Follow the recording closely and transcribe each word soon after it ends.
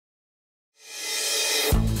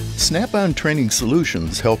Snap-on Training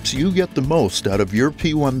Solutions helps you get the most out of your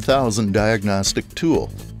P1000 diagnostic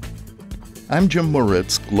tool. I'm Jim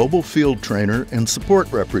Moritz, Global Field Trainer and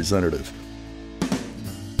Support Representative.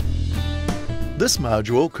 This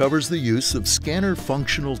module covers the use of scanner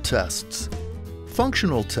functional tests.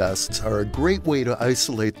 Functional tests are a great way to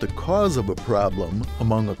isolate the cause of a problem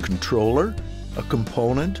among a controller, a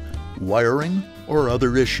component, wiring, or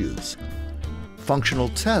other issues. Functional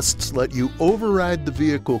tests let you override the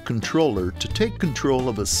vehicle controller to take control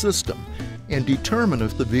of a system and determine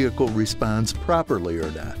if the vehicle responds properly or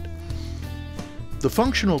not. The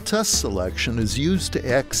functional test selection is used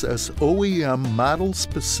to access OEM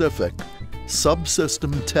model-specific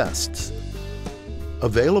subsystem tests.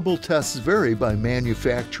 Available tests vary by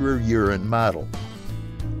manufacturer, year, and model.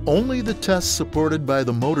 Only the tests supported by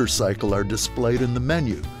the motorcycle are displayed in the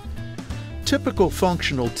menu. Typical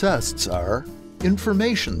functional tests are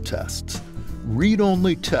information tests,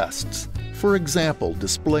 read-only tests, for example,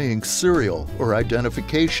 displaying serial or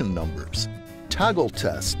identification numbers, toggle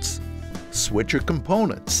tests, switch a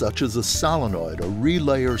component such as a solenoid, a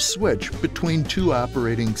relay, or switch between two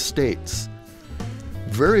operating states.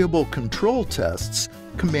 Variable control tests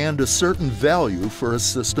command a certain value for a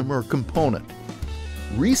system or component.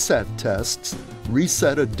 Reset tests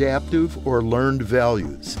reset adaptive or learned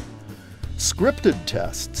values. Scripted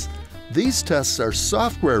tests. These tests are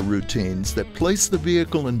software routines that place the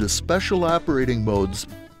vehicle into special operating modes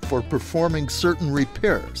for performing certain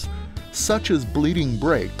repairs, such as bleeding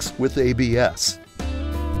brakes with ABS.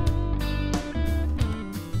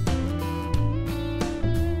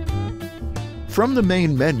 From the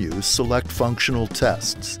main menu, select Functional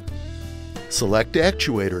Tests. Select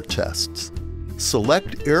Actuator Tests.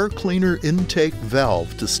 Select Air Cleaner Intake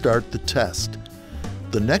Valve to start the test.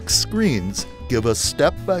 The next screens give us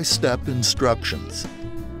step-by-step instructions.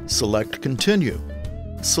 Select Continue.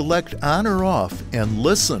 Select On or Off and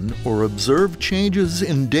listen or observe changes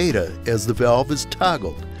in data as the valve is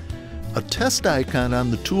toggled. A test icon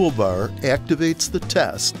on the toolbar activates the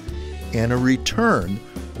test, and a return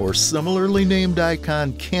or similarly named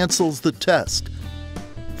icon cancels the test.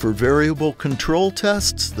 For variable control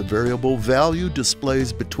tests, the variable value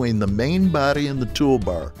displays between the main body and the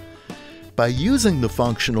toolbar. By using the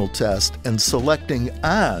functional test and selecting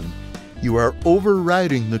On, you are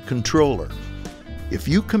overriding the controller. If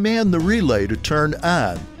you command the relay to turn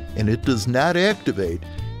on and it does not activate,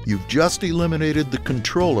 you've just eliminated the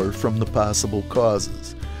controller from the possible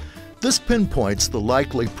causes. This pinpoints the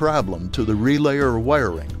likely problem to the relay or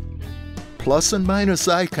wiring. Plus and minus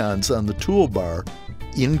icons on the toolbar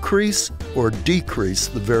increase or decrease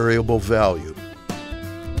the variable value.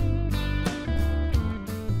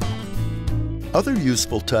 Other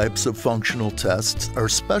useful types of functional tests are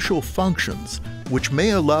special functions, which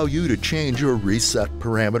may allow you to change or reset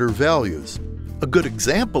parameter values. A good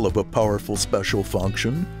example of a powerful special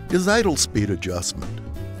function is idle speed adjustment.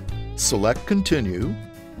 Select Continue.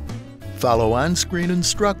 Follow on-screen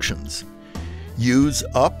instructions. Use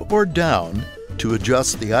up or down to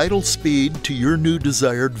adjust the idle speed to your new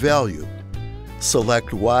desired value.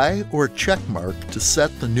 Select Y or check mark to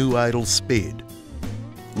set the new idle speed.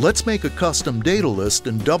 Let's make a custom data list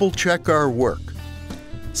and double-check our work.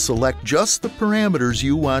 Select just the parameters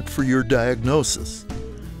you want for your diagnosis.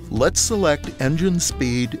 Let's select engine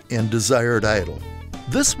speed and desired idle.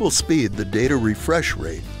 This will speed the data refresh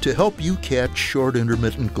rate to help you catch short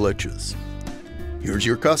intermittent glitches. Here's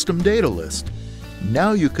your custom data list.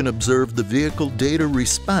 Now you can observe the vehicle data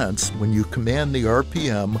response when you command the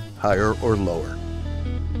RPM higher or lower.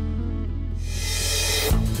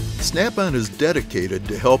 Snap-on is dedicated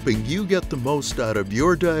to helping you get the most out of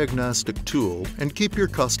your diagnostic tool and keep your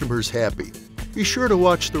customers happy. Be sure to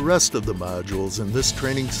watch the rest of the modules in this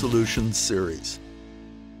Training Solutions series.